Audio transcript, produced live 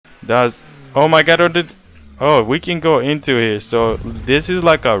That's. Oh my God! Oh, we can go into here. So this is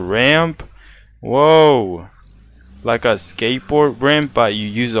like a ramp. Whoa. Like a skateboard ramp, but you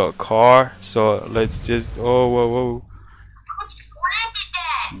use a car. So let's just. Oh, whoa, whoa.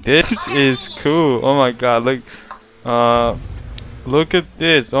 This is cool. Oh my God! Look at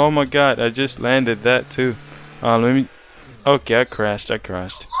this. Oh my God! I just landed that too. Let me. Okay, I crashed. How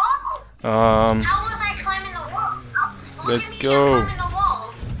was I climbing the wall? Let's go.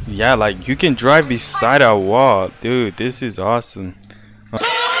 Yeah, like you can drive beside a wall, dude. This is awesome.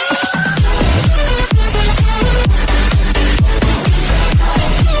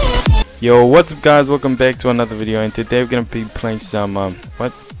 Yo, what's up guys, welcome back to another video, and today we're gonna be playing some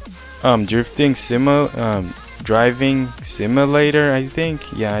driving simulator, I think.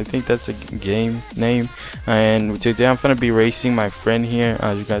 Yeah, I think that's a game name. And today I'm gonna be racing my friend here,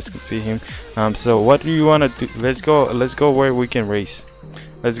 as you guys can see him. So what do you want to do? Let's go where we can race.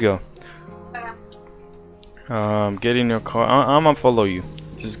 Let's go. Get in your car. I'm gonna follow you.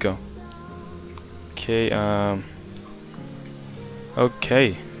 Just go. Okay.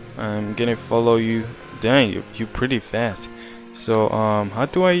 Okay. I'm gonna follow you. Dang, you're pretty fast. So how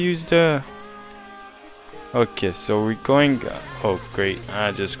do I use the? Okay, so we're going. Oh great,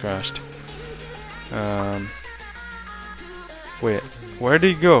 I just crashed. Wait, where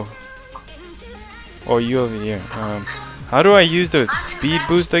did he go? Oh, you over here. How do I use the speed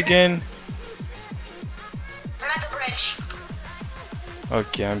boost again? I'm at the bridge.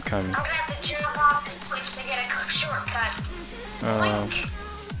 Okay, I'm coming. I'm gonna have to jump off this place to get a shortcut. Boink.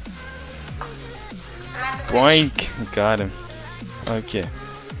 I'm at the bridge. Boink, got him. Okay.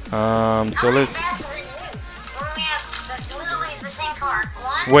 So let's. That's literally the same car.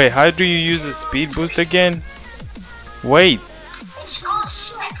 One. Wait, how do you use the speed boost again? Wait. It's called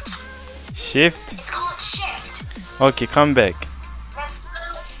shift. Shift? It's called shift. Okay, come back. That's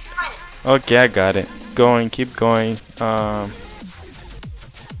literally front. Okay, I got it. Keep going.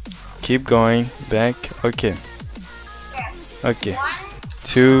 Keep going. Back. Okay. Okay. 1,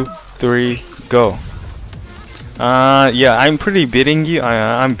 2, 3, go. Yeah, I'm pretty beating you.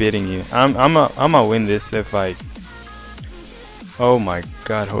 I'm beating you. I'm gonna win this if I. Oh my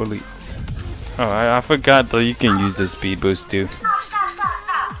God! Holy. Oh, I forgot that you can use the speed boost too. Stop!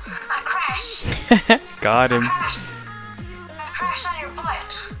 I crashed. Got him. I crashed on your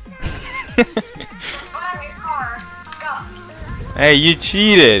butt. Butt of your car. Go. Hey, you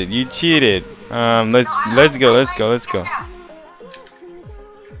cheated. You cheated. Let's go.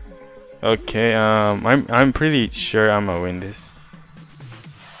 Okay. I'm pretty sure I'm gonna win this.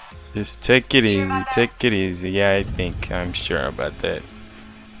 Just take it easy. Yeah, I think I'm sure about that.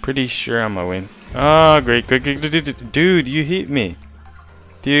 Pretty sure I'm gonna win. Oh, great. Dude, you hit me.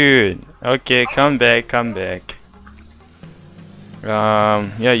 Dude. Okay, come back.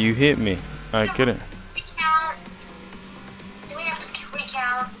 Yeah, you hit me. I couldn't. Recount. Do we have to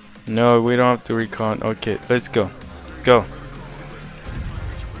recount? No, we don't have to recount. Okay, let's go. Go.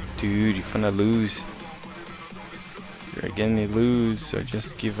 Dude, you're gonna lose. You're gonna lose, so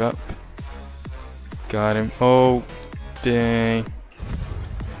just give up. Got him. Oh, dang.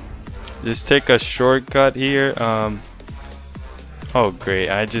 Just take a shortcut here. Oh great,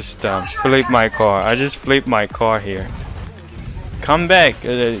 I just flipped my car. Here. Come back.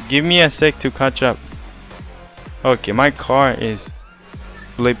 Give me a sec to catch up. Okay, my car is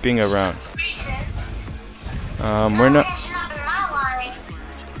flipping around. We're not.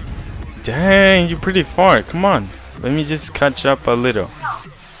 Dang, you're pretty far. Come on. Let me just catch up a little.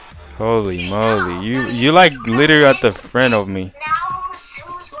 Holy moly, you like literally at the front of me.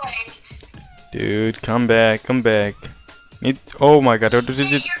 Dude, come back. Oh my God.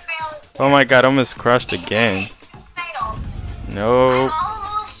 Oh my God, I almost crashed again. No.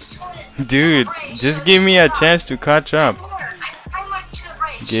 Dude, just give me a chance to catch up.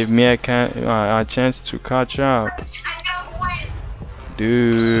 Give me a chance to catch up.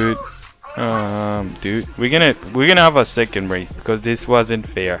 Dude. Dude, we're gonna have a second race because this wasn't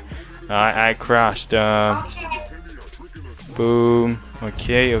fair. I crashed. Boom.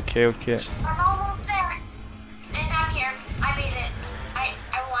 Okay. I'm almost there. And I'm here. I beat it. I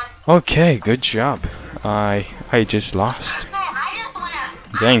won. Okay, good job. I just lost.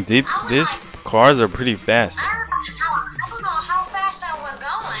 Dang, these cars are pretty fast. I don't know how fast I was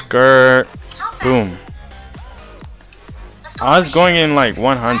going. Skirt. Boom. I was going in like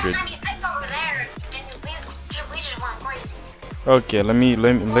 100. Okay, let me.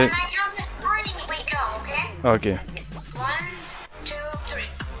 When I count this three, we go, okay? Okay. 1, 2, 3.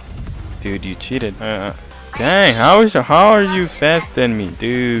 Dude, you cheated. Dang, how are you faster than me,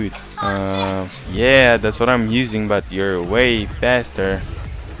 dude? Yeah, that's what I'm using, but you're way faster.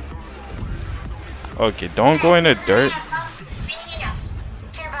 Okay, don't go in the dirt. Yes.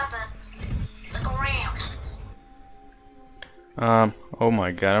 Care about the ground. Oh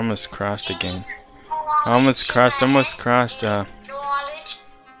my god, I almost crashed again. I almost crashed.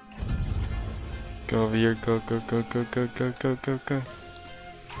 Go over here. Go. Go.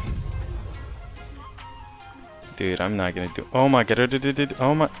 Dude, I'm not gonna do. Oh my god.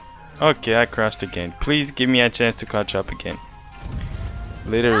 Oh my. Okay, I crashed again. Please give me a chance to catch up again.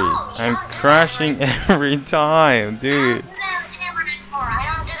 Literally, I'm crashing every time, dude.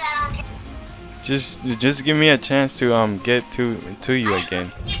 Just give me a chance to get to you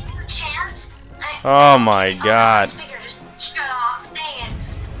again. Oh my god.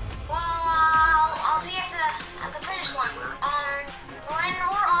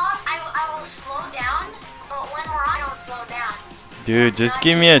 Dude, just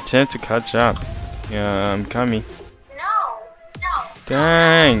give me a chance to catch up. Yeah, I'm coming. No.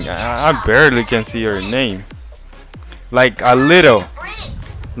 Dang, I barely can see your name. Like a little.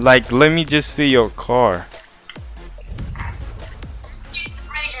 Like, let me just see your car.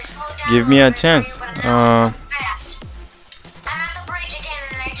 Give me a chance.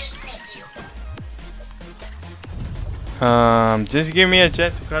 Just give me a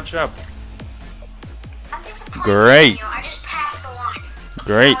chance to catch up. Great.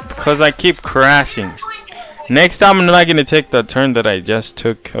 Great, because I keep crashing. Next time I'm not gonna take the turn that I just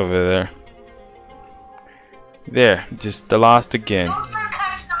took over there. There, just the last again.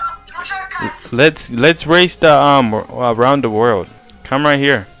 Let's race the around the world. Come right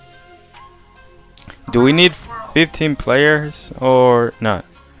here. Do we need 15 players or not?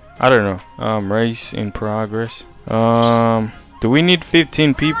 I don't know. Race in progress. Do we need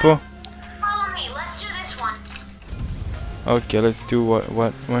 15 people? Follow me. Let's do this one. Okay, let's do what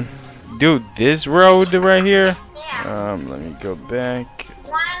one? Dude, this road right here. Yeah. Let me go back.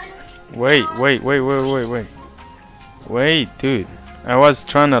 Wait. Wait, dude. I was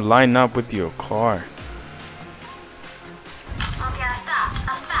trying to line up with your car. Okay, I'll stop.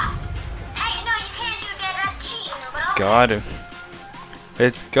 Hey, no, you can't do that. That's cheating. But okay. Got it.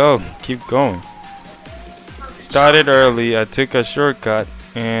 Let's go. Keep going. Started early. I took a shortcut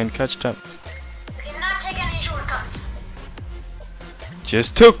and catched up. We cannot take any shortcuts.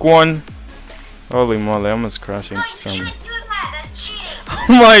 Just took one. Holy moly, I almost crashed into something. Can't do that. That's cheating.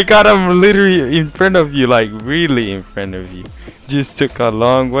 Oh my god, I'm literally in front of you, like really in front of you. Just took a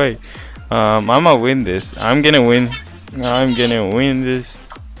long way. I'm gonna win this. I'm gonna win this.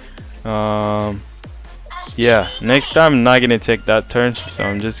 Yeah, next time I'm not gonna take that turn, so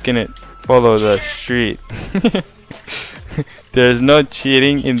I'm just gonna follow the street. There's no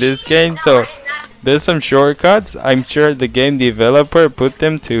cheating in this game, so there's some shortcuts. I'm sure the game developer put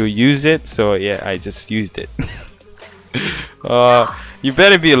them to use it, so yeah, I just used it. You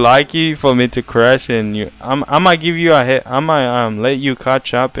better be lucky for me to crash, and I'm gonna give you a hit. I'm gonna let you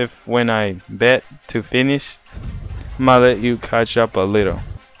catch up if when I bet to finish. I'm gonna let you catch up a little.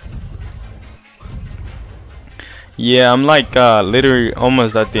 Yeah, I'm like literally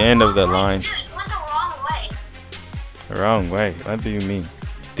almost at the end of the line. Dude, you went the wrong way. The wrong way? What do you mean?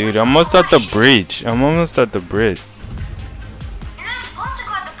 Dude, I'm almost at the bridge. I'm almost at the bridge. You're not supposed to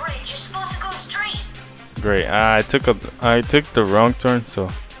go at the bridge. You're supposed to go straight. Great. I took the wrong turn, so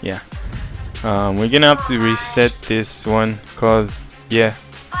yeah. We're gonna have to reset this one, cause yeah.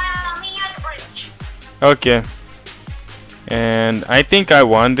 I'll meet you at the bridge. Okay. And I think I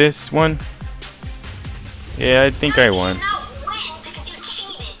won this one. Yeah, I think I won. You did not win because you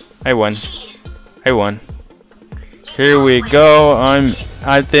cheated. I won. You cheated. I won. You Here don't we win. go. You I'm cheated.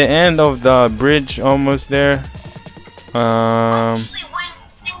 at the end of the bridge, almost there. Actually, when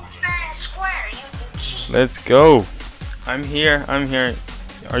things fair and square, you cheat. Let's go. I'm here. I'm here.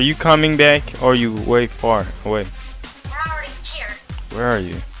 Are you coming back or are you way far away? We're already here. Where are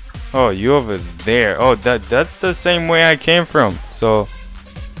you? Oh, you over there. Oh, that's the same way I came from. So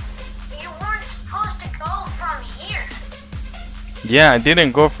You weren't supposed to go from here. yeah, I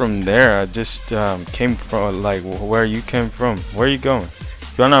didn't go from there. I just came from like where you came from. Where are you going?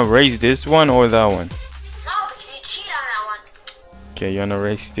 You wanna race this one or that one? No, because you cheated on that one. Okay, you wanna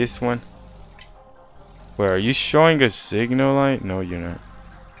race this one? Where are you showing a signal light? No, you're not.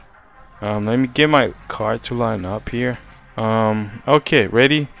 Let me get my car to line up here. Okay,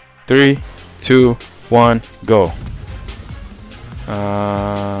 ready? 3, 2, 1, go.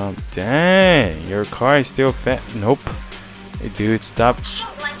 Dang, your car is still fat. Nope. Hey, dude, stop. Cheat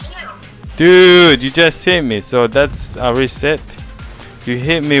like you. Dude, you just hit me, so that's a reset. You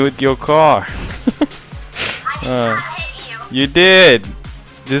hit me with your car. I did not hit you. You did.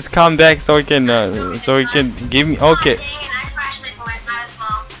 Just come back so we can give me. Okay. Dang it, I crashed my car. Might as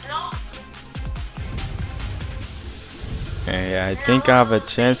well. Hey, I think I have a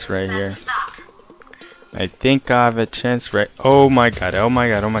chance right here. Stop. I think I have a chance right. Oh my god, oh my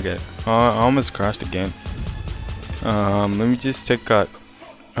god, oh my god. I almost crashed again. Let me just take out.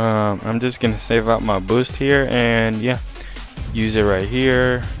 I'm just gonna save out my boost here and yeah, use it right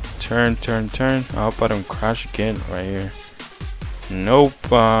here. Turn. I hope I don't crash again right here. Nope.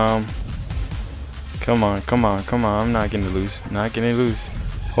 Come on. I'm not gonna lose.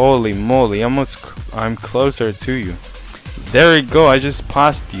 Holy moly! I'm closer to you. There we go. I just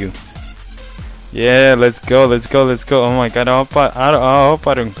passed you. Yeah, let's go. Oh my god, I hope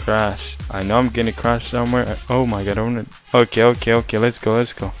I don't crash. I know I'm gonna crash somewhere. Oh my god, okay, let's go.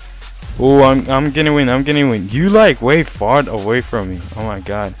 Oh, I'm gonna win. You like way far away from me. Oh my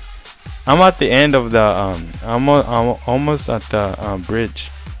god. I'm at the end of the I'm almost at the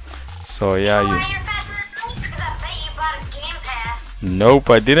bridge. So yeah, You're faster than me because I bet you bought a game pass. Nope,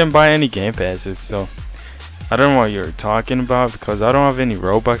 I didn't buy any game passes, so I don't know what you're talking about because I don't have any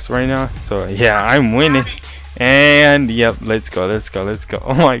Robux right now. So yeah, I'm winning. And yep, let's go.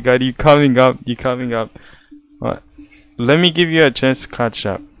 Oh my god, you coming up. What? Let me give you a chance to catch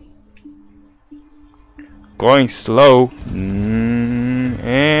up. Going slow.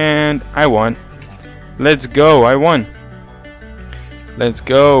 And I won. Let's go. I won. Let's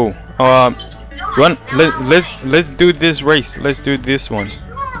go. Let's do this race. Let's do this one.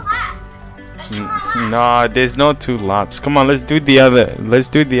 Nah, there's no 2 laps. Come on, let's do the other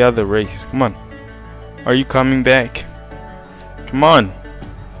race. Come on. Are you coming back? Come on.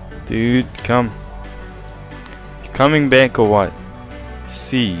 Dude, come. You coming back or what?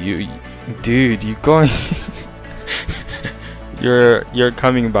 See, you dude, you going You're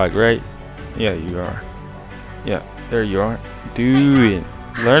coming back, right? Yeah, you are. Yeah, there you are. Dude,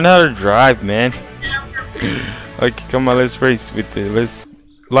 learn how to drive, man. Okay, come on, let's race with it. Let's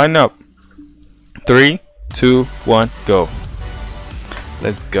line up. 3, 2, 1, go.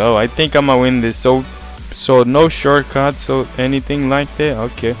 Let's go. I think I'm gonna win this. So no shortcuts or anything like that.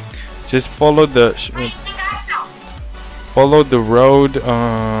 Okay, just follow the road.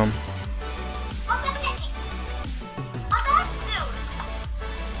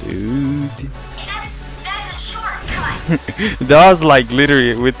 Dude. That's a shortcut. That was like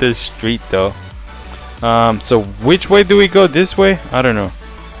literally with the street though. So which way do we go? This way? I don't know.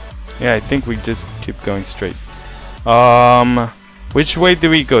 Yeah, I think we just keep going straight. Which way do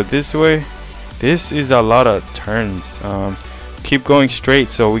we go? This way? This is a lot of turns. Keep going straight.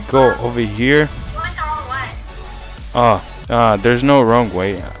 So we go over here. You went the wrong way. There's no wrong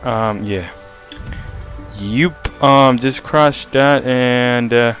way. Yeah. You just crashed that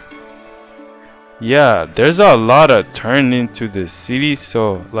and yeah, there's a lot of turn into the city.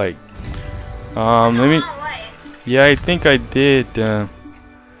 So like, let me. Yeah, I think I did.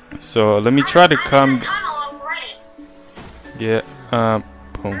 So let me try to come. Yeah. Boom.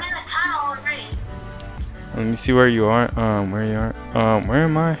 I'm in the tunnel already. Let me see where you are. Where you are. Where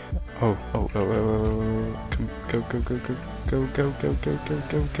am I? Oh. Come,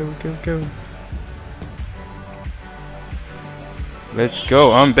 go. Let's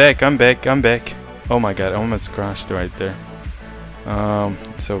go. I'm back. Oh my god, I almost crashed right there.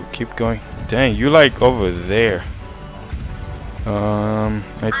 So keep going. Dang, you like over there.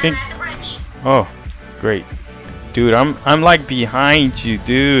 I think. Oh, great. Dude, I'm like behind you,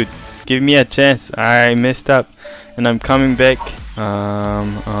 dude. Give me a chance. I messed up and I'm coming back.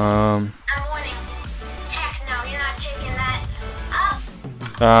 I'm winning. Heck no, you're not taking that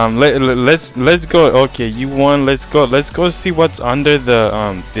up. Let's go. Okay, you won. Let's go see what's under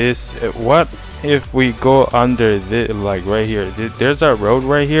the this. What if we go under this, like right here? There's a road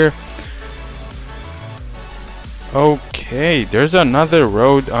right here. Okay, there's another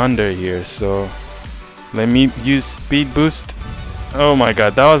road under here, so let me use speed boost. Oh my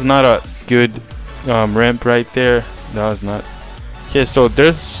god, that was not a good ramp right there. That was not. Okay, so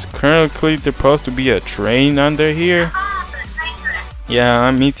there's currently supposed to be a train under here. Yeah,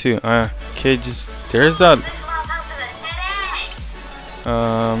 me too. Okay, just there's a This one comes to the dead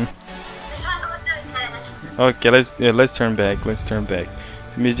end. This one goes to the dead end. Okay, let's turn back.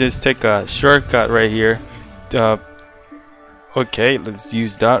 Let me just take a shortcut right here. Okay, let's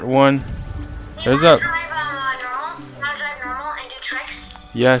use that one. There's a. Drive normal and do tricks.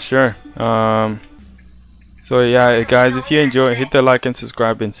 Yeah, sure. So yeah, guys, if you enjoy, hit the like and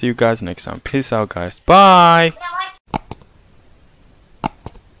subscribe, and see you guys next time. Peace out, guys. Bye.